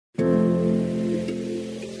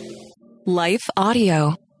Life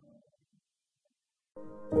Audio.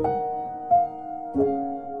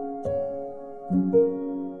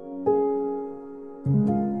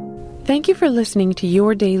 Thank you for listening to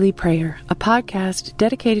Your Daily Prayer, a podcast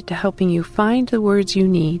dedicated to helping you find the words you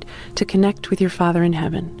need to connect with your Father in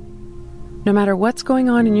heaven. No matter what's going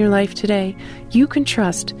on in your life today, you can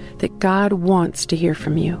trust that God wants to hear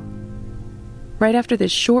from you. Right after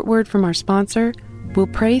this short word from our sponsor, we'll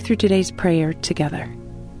pray through today's prayer together.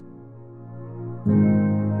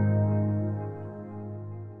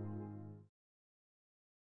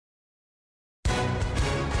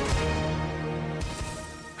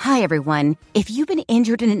 Hi, everyone. If you've been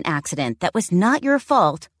injured in an accident that was not your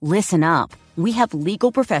fault, listen up. We have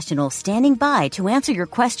legal professionals standing by to answer your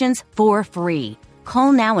questions for free.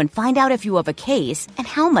 Call now and find out if you have a case and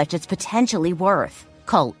how much it's potentially worth.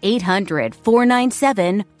 Call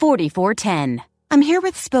 800-497-4410. I'm here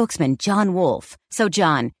with spokesman John Wolf. So,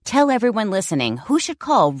 John, tell everyone listening who should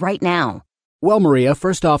call right now. Well, Maria,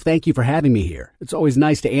 first off, thank you for having me here. It's always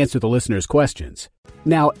nice to answer the listeners' questions.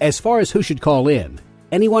 Now, as far as who should call in,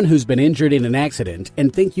 anyone who's been injured in an accident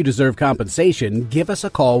and think you deserve compensation, give us a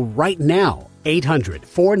call right now.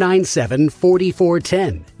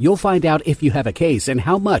 800-497-4410. You'll find out if you have a case and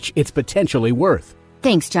how much it's potentially worth.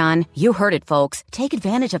 Thanks, John. You heard it, folks. Take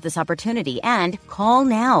advantage of this opportunity and call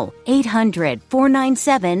now.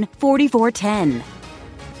 800-497-4410.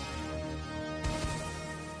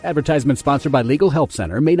 Advertisement sponsored by Legal Help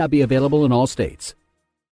Center. May not be available in all states.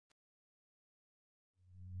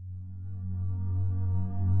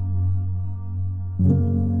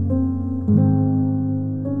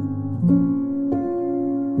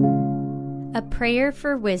 A Prayer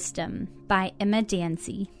for Wisdom by Emma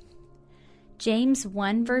Danzey. James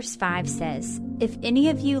 1 verse 5 says, "If any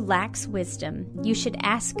of you lacks wisdom, you should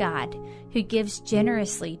ask God, who gives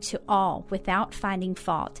generously to all without finding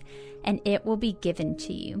fault, and it will be given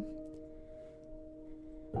to you."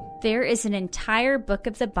 There is an entire book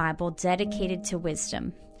of the Bible dedicated to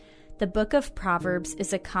wisdom. The book of Proverbs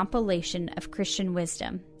is a compilation of Christian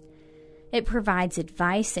wisdom. It provides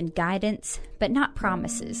advice and guidance, but not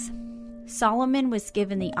promises. Solomon was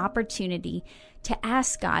given the opportunity to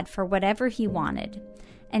ask God for whatever he wanted,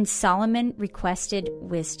 and Solomon requested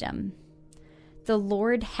wisdom. The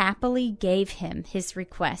Lord happily gave him his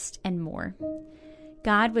request and more.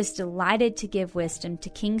 God was delighted to give wisdom to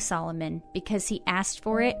King Solomon because he asked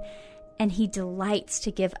for it, and he delights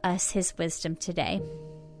to give us his wisdom today.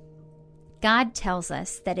 God tells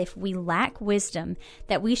us that if we lack wisdom,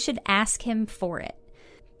 that we should ask him for it.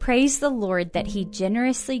 Praise the Lord that he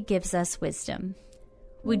generously gives us wisdom.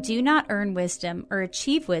 We do not earn wisdom or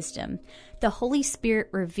achieve wisdom. The Holy Spirit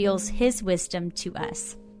reveals his wisdom to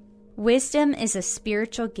us. Wisdom is a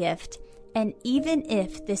spiritual gift, and even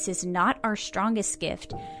if this is not our strongest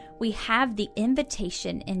gift, we have the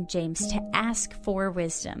invitation in James to ask for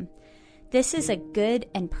wisdom. This is a good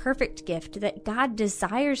and perfect gift that God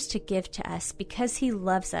desires to give to us because he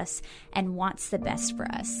loves us and wants the best for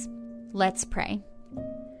us. Let's pray.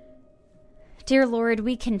 Dear Lord,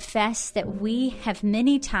 we confess that we have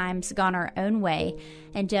many times gone our own way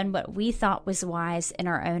and done what we thought was wise in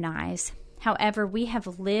our own eyes. However, we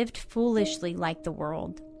have lived foolishly like the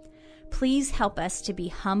world. Please help us to be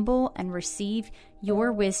humble and receive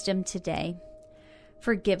your wisdom today.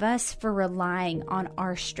 Forgive us for relying on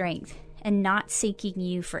our strength and not seeking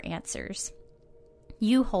you for answers.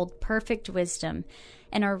 You hold perfect wisdom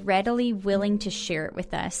and are readily willing to share it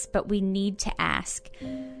with us, but we need to ask.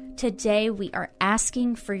 Today, we are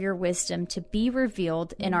asking for your wisdom to be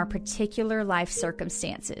revealed in our particular life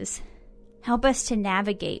circumstances. Help us to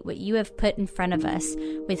navigate what you have put in front of us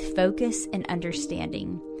with focus and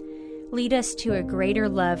understanding. Lead us to a greater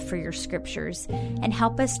love for your scriptures and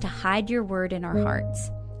help us to hide your word in our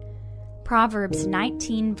hearts. Proverbs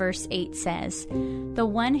 19 verse 8 says, "The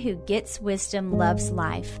one who gets wisdom loves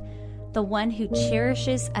life. The one who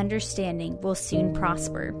cherishes understanding will soon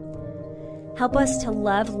prosper." Help us to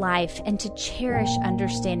love life and to cherish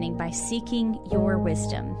understanding by seeking your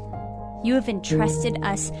wisdom. You have entrusted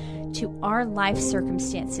us to our life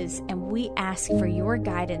circumstances, and we ask for your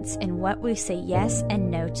guidance in what we say yes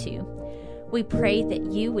and no to. We pray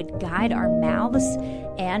that you would guide our mouths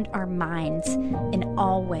and our minds in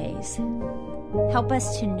all ways. Help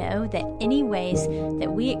us to know that any ways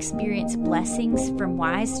that we experience blessings from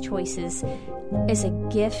wise choices is a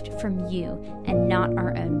gift from you and not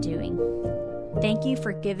our own doing. Thank you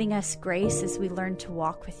for giving us grace as we learn to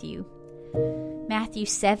walk with you. Matthew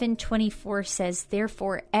 7:24 says,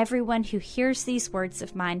 "Therefore, everyone who hears these words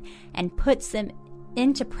of mine and puts them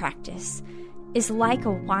into practice is like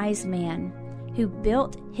a wise man who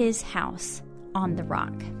built his house on the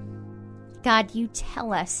rock." God, you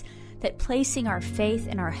tell us that placing our faith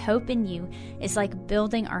and our hope in you is like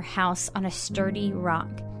building our house on a sturdy rock.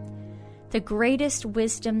 The greatest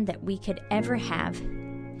wisdom that we could ever have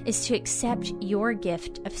is to accept your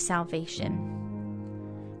gift of salvation.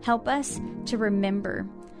 Help us to remember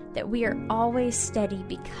that we are always steady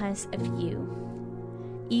because of you.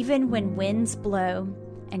 Even when winds blow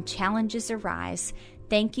and challenges arise,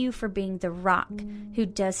 thank you for being the rock who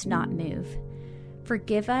does not move.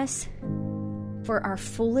 Forgive us for our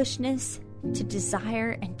foolishness to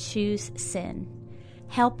desire and choose sin.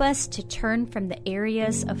 Help us to turn from the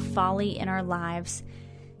areas of folly in our lives.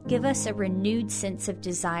 Give us a renewed sense of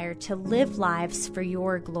desire to live lives for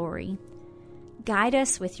your glory. Guide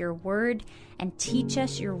us with your word and teach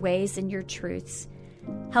us your ways and your truths.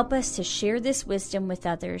 Help us to share this wisdom with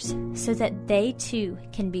others so that they too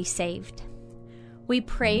can be saved. We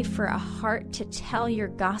pray for a heart to tell your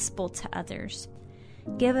gospel to others.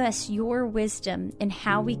 Give us your wisdom in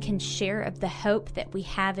how we can share of the hope that we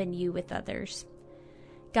have in you with others.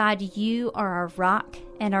 God, you are our rock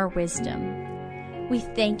and our wisdom. We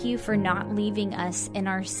thank you for not leaving us in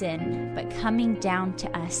our sin, but coming down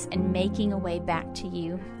to us and making a way back to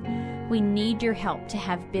you. We need your help to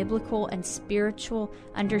have biblical and spiritual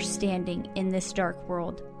understanding in this dark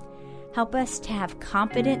world. Help us to have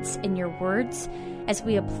confidence in your words as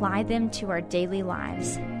we apply them to our daily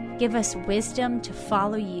lives. Give us wisdom to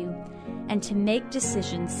follow you and to make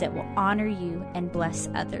decisions that will honor you and bless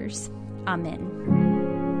others. Amen.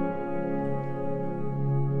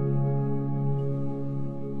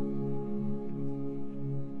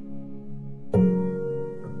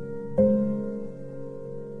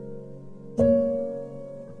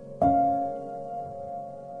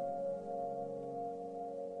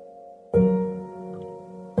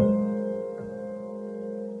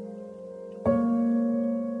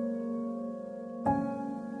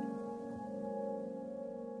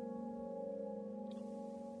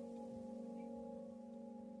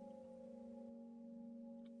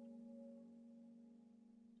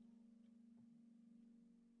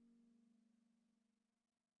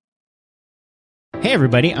 Hey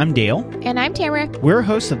everybody, I'm Dale. And I'm Tamara. We're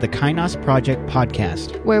hosts of the Kainos Project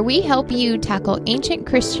podcast, where we help you tackle ancient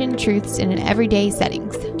Christian truths in an everyday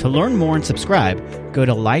settings. To learn more and subscribe, go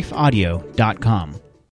to lifeaudio.com.